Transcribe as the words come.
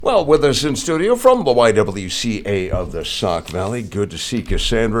Well, with us in studio from the YWCA of the Sauk Valley, good to see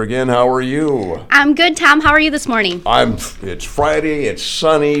Cassandra again. How are you? I'm good, Tom. How are you this morning? It's Friday, it's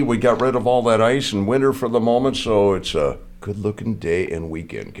sunny, we got rid of all that ice and winter for the moment, so it's a good-looking day and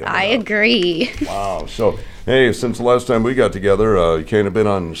weekend coming I up. agree. Wow. So, hey, since the last time we got together, you kind of been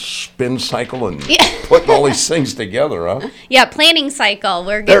on spin cycle and putting all these things together, huh? Yeah, planning cycle.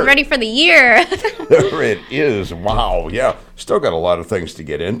 We're getting ready for the year. There it is. Wow. Yeah. Still got a lot of things to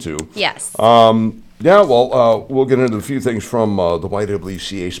get into. Yes. We'll get into a few things from the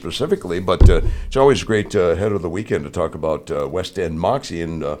YWCA specifically, but it's always great ahead of the weekend to talk about West End Moxie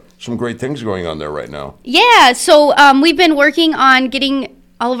and some great things going on there right now. Yeah, so we've been working on getting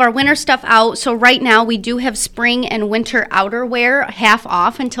all of our winter stuff out. So right now we do have spring and winter outerwear half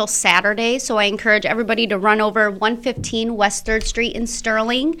off until Saturday. So I encourage everybody to run over 115 West 3rd Street in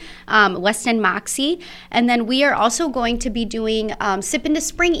Sterling, West End Moxie. And then we are also going to be doing Sip into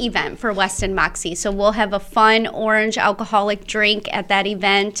Spring event for West End Moxie. So we'll have a fun orange alcoholic drink at that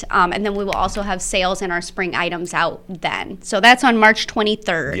event. And then we will also have sales in our spring items out then. So that's on March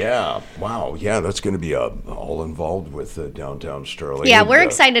 23rd. Yeah. Wow. Yeah, that's going to be all involved with downtown Sterling. Yeah,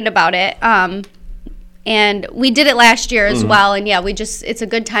 we're excited about it. And we did it last year as well. And yeah, it's a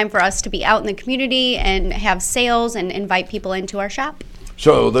good time for us to be out in the community and have sales and invite people into our shop.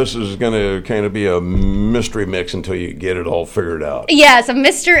 So this is going to kind of be a mystery mix until you get it all figured out. Yes, a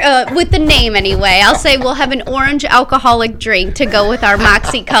mystery, with the name anyway. I'll say we'll have an orange alcoholic drink to go with our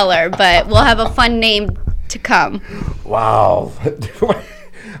Moxie color, but we'll have a fun name to come. Wow.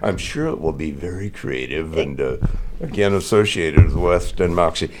 I'm sure it will be very creative and, again, associated with West End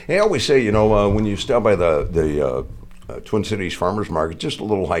Moxie. I always say, when you stop by the Twin Cities Farmers Market, just a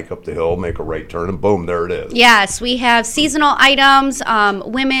little hike up the hill, make a right turn, and boom, there it is. Yes, we have seasonal items,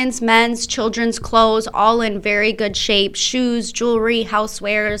 women's, men's, children's clothes, all in very good shape, shoes, jewelry,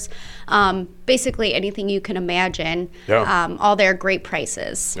 housewares, basically anything you can imagine. Yeah. All there, great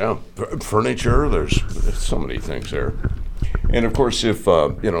prices. Yeah, furniture, there's so many things there. And of course, if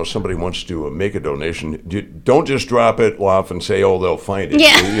somebody wants to make a donation, don't just drop it off and say, "Oh, they'll find it."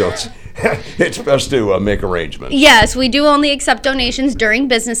 Yeah. It's best to make arrangements. Yes, we do only accept donations during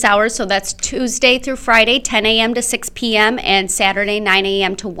business hours, so that's Tuesday through Friday, 10 a.m. to 6 p.m., and Saturday, 9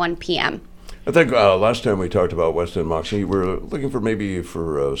 a.m. to 1 p.m. I think last time we talked about West End Moxie, we were looking for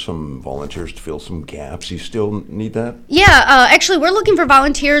some volunteers to fill some gaps. You still need that? Yeah, actually, we're looking for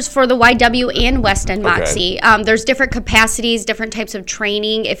volunteers for the YW and West End Moxie. Okay. There's different capacities, different types of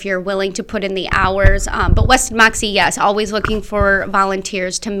training if you're willing to put in the hours. But West End Moxie, yes, always looking for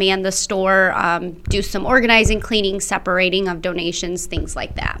volunteers to man the store, do some organizing, cleaning, separating of donations, things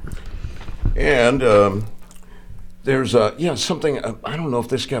like that. And there's something, I don't know if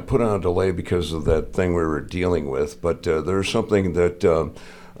this got put on a delay because of that thing we were dealing with, but there's something that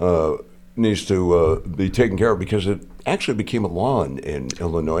needs to be taken care of because it actually became a law in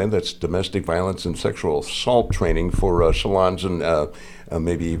Illinois, and that's domestic violence and sexual assault training for salons and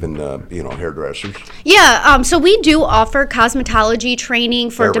maybe even hairdressers. Yeah, so we do offer cosmetology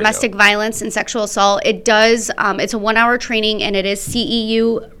training for domestic violence and sexual assault. It does, it's a 1-hour training, and it is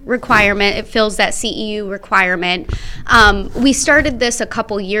CEU requirement. It fills that CEU requirement. We started this a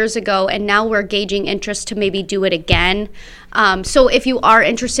couple years ago, and now we're gauging interest to maybe do it again. So if you are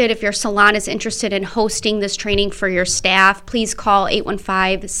interested, if your salon is interested in hosting this training for your staff, please call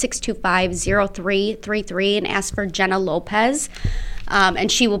 815-625-0333 and ask for Jenna Lopez, and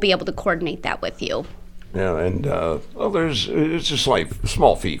she will be able to coordinate that with you. Yeah, and it's a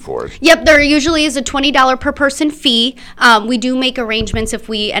small fee for it. Yep, there usually is a $20 per person fee. We do make arrangements if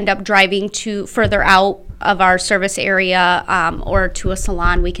we end up driving to further out of our service area or to a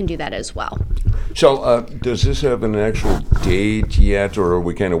salon. We can do that as well. So does this have an actual date yet, or are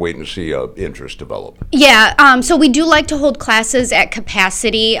we kind of waiting to see interest develop? Yeah, so we do like to hold classes at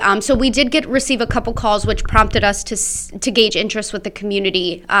capacity. So we did receive a couple calls, which prompted us to gauge interest with the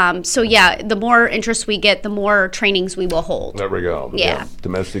community. So yeah, the more interest we get, the more trainings we will hold. There we go. Yeah.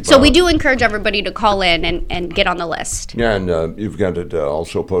 Domestic violence. So we do encourage everybody to call in and get on the list. Yeah, and you've got it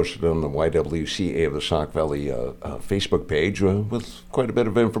also posted on the YWCA of the Sauk Valley Facebook page with quite a bit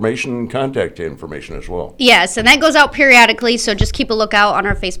of information and contact information as well. Yes, and that goes out periodically, so just keep a lookout on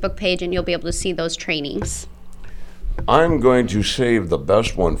our Facebook page and you'll be able to see those trainings. I'm going to save the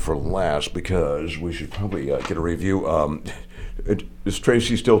best one for last because we should probably get a review. Is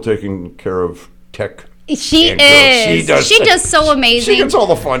Tracy still taking care of tech She And is. She does so amazing. She gets all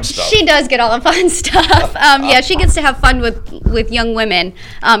the fun stuff. She does get all the fun stuff. Yeah, she gets to have fun with young women,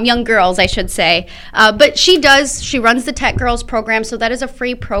 young girls, I should say. But she runs the Tech Girls program, so that is a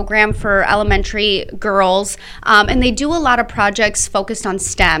free program for elementary girls. And they do a lot of projects focused on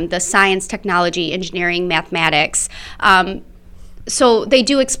STEM, the science, technology, engineering, mathematics. So they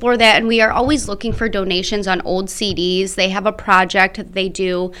do explore that, and we are always looking for donations on old CDs. They have a project that they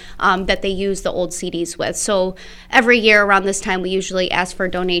do that they use the old CDs with. So every year around this time, we usually ask for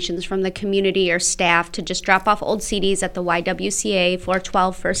donations from the community or staff to just drop off old CDs at the YWCA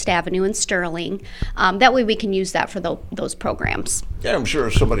 412 First Avenue in Sterling. That way we can use that for those programs. Yeah, I'm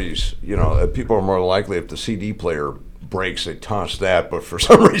sure somebody's, people are more likely if the CD player breaks, they toss that, but for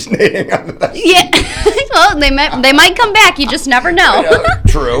some reason they hang on to that. Yeah, well, they might come back. You just never know. Yeah,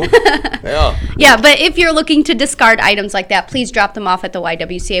 true. Yeah. Yeah, but if you're looking to discard items like that, please drop them off at the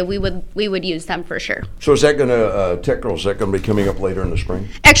YWCA. We would use them for sure. So is that going to, Tech Girls, is that going to be coming up later in the spring?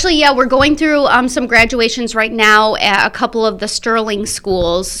 Actually, yeah, we're going through some graduations right now at a couple of the Sterling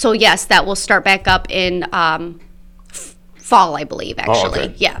schools. So yes, that will start back up in fall, I believe, actually.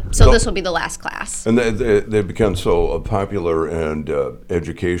 Okay. Yeah, so this will be the last class. And they've become so popular and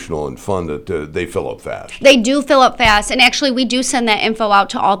educational and fun that they fill up fast. They do fill up fast, and actually we do send that info out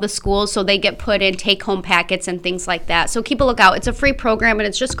to all the schools so they get put in take-home packets and things like that. So keep a lookout. It's a free program, and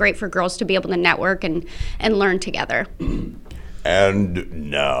it's just great for girls to be able to network and learn together. And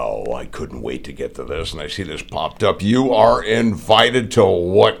now, I couldn't wait to get to this, and I see this popped up. You are invited to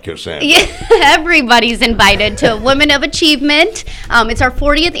what, Cassandra? Yeah, everybody's invited to Women of Achievement. It's our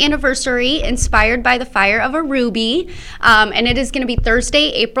 40th anniversary, inspired by the fire of a ruby, and it is going to be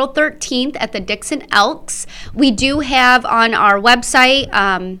Thursday, April 13th at the Dixon Elks. We do have on our website,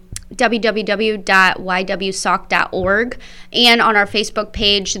 www.ywsoc.org, and on our Facebook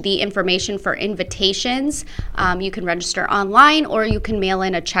page the information for invitations. You can register online, or you can mail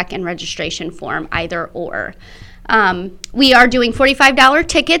in a check and registration form, either or. We are doing $45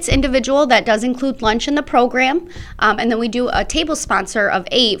 tickets individual. That does include lunch in the program, and then we do a table sponsor of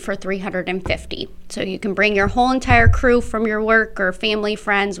 8 for $350. So you can bring your whole entire crew from your work or family,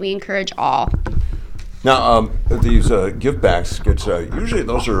 friends. We encourage all. Now, these give baskets, usually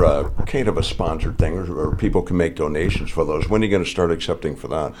those are kind of a sponsored thing, or people can make donations for those. When are you going to start accepting for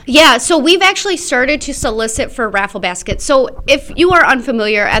that? Yeah, so we've actually started to solicit for raffle baskets. So if you are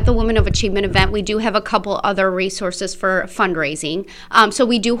unfamiliar, at the Women of Achievement event, we do have a couple other resources for fundraising. So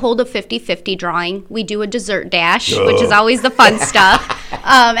we do hold a 50-50 drawing. We do a dessert dash, which is always the fun stuff.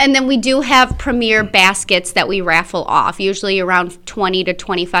 And then we do have premier baskets that we raffle off, usually around 20 to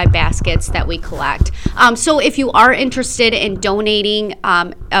 25 baskets that we collect. So if you are interested in donating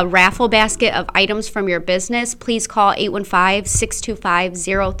a raffle basket of items from your business, please call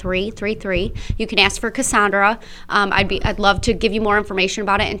 815-625-0333. You can ask for Cassandra. I'd love to give you more information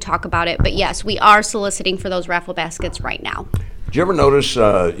about it and talk about it. But yes, we are soliciting for those raffle baskets right now. Do you ever notice,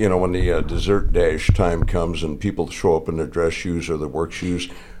 when the dessert dash time comes and people show up in their dress shoes or their work shoes,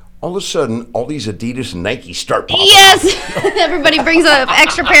 all of a sudden, all these Adidas and Nike start popping up? Yes! Everybody brings an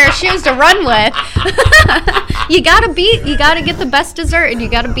extra pair of shoes to run with. You gotta get the best dessert, and you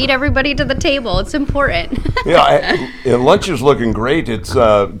gotta beat everybody to the table. It's important. Yeah, and lunch is looking great. It's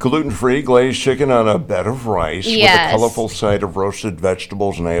gluten-free glazed chicken on a bed of rice with a colorful side of roasted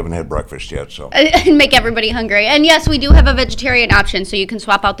vegetables, and I haven't had breakfast yet, so. And make everybody hungry. And yes, we do have a vegetarian option, so you can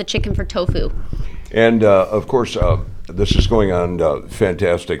swap out the chicken for tofu. And, of course, this is going on a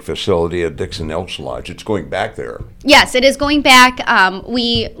fantastic facility at Dixon Elks Lodge. It's going back there. Yes, it is going back.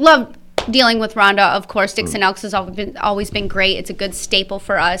 We love dealing with Rhonda, of course. Dixon Elks has always been great. It's a good staple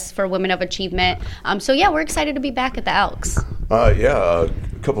for us, for Women of Achievement. So, yeah, we're excited to be back at the Elks. A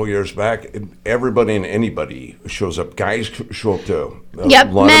couple of years back, everybody and anybody shows up. Guys show up too.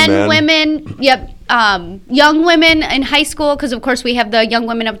 Men, women, young women in high school, because of course we have the Young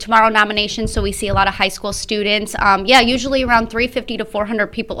Women of Tomorrow nomination, so we see a lot of high school students. Usually around 350 to 400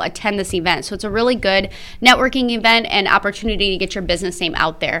 people attend this event, so it's a really good networking event and opportunity to get your business name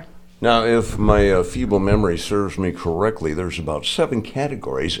out there. Now, if my feeble memory serves me correctly, there's about 7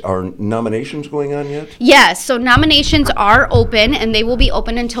 categories. Are nominations going on yet? Yes, so nominations are open, and they will be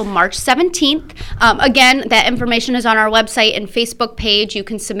open until March 17th. Again, that information is on our website and Facebook page. You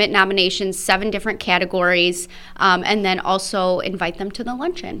can submit nominations, 7 different categories, and then also invite them to the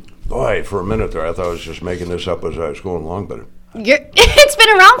luncheon. Boy, for a minute there, I thought I was just making this up as I was going along, but... It's been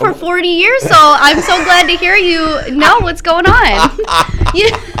around for 40 years, so I'm so glad to hear you know what's going on.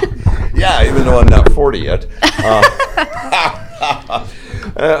 Yeah, even though I'm not 40 yet.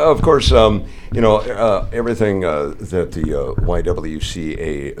 Of course, everything that the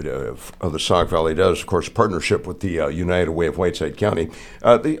YWCA of the Sauk Valley does, of course, partnership with the United Way of Whiteside County,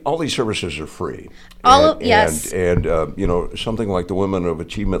 all these services are free. Yes. And something like the Women of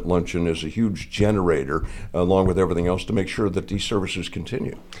Achievement Luncheon is a huge generator, along with everything else, to make sure that these services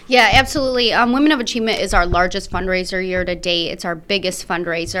continue. Yeah, absolutely. Women of Achievement is our largest fundraiser year to date. It's our biggest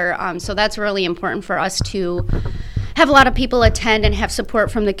fundraiser. So that's really important for us to have a lot of people attend and have support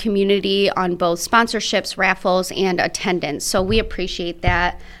from the community on both sponsorships, raffles, and attendance. So we appreciate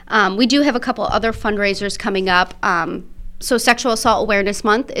that. We do have a couple other fundraisers coming up. So Sexual Assault Awareness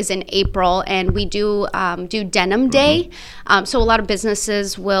Month is in April, and we do Denim Day. So a lot of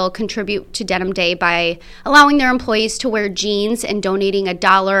businesses will contribute to Denim Day by allowing their employees to wear jeans and donating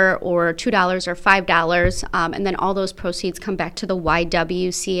 $1 or $2 or $5, and then all those proceeds come back to the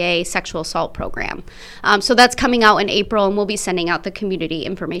YWCA Sexual Assault Program. So that's coming out in April, and we'll be sending out the community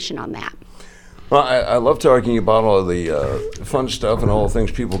information on that. Well, I love talking about all of the fun stuff and all the things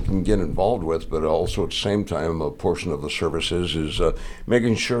people can get involved with, but also at the same time, a portion of the services is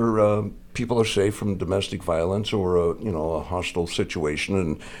making sure people are safe from domestic violence or a hostile situation,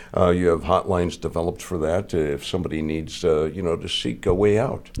 and you have hotlines developed for that if somebody needs to seek a way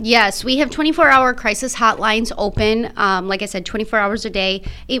out. Yes, we have 24-hour crisis hotlines open. Like I said, 24 hours a day,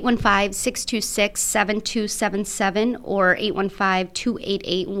 815-626-7277 or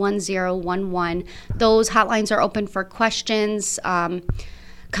 815-288-1011. Those hotlines are open for questions,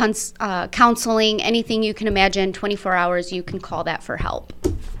 counseling, anything you can imagine. 24 hours, you can call that for help.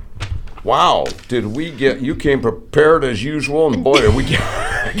 Wow, you came prepared as usual, and boy, we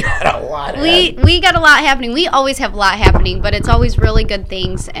got a lot happening. We got a lot happening. We always have a lot happening, but it's always really good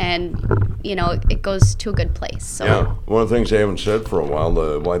things, and, it goes to a good place. So. Yeah, one of the things I haven't said for a while,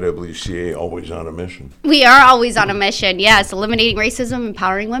 the YWCA always on a mission. We are always on a mission, yes, eliminating racism,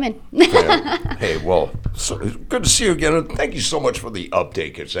 empowering women. Yeah. Hey, well, so good to see you again, and thank you so much for the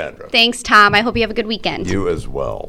update, Cassandra. Thanks, Tom. I hope you have a good weekend. You as well.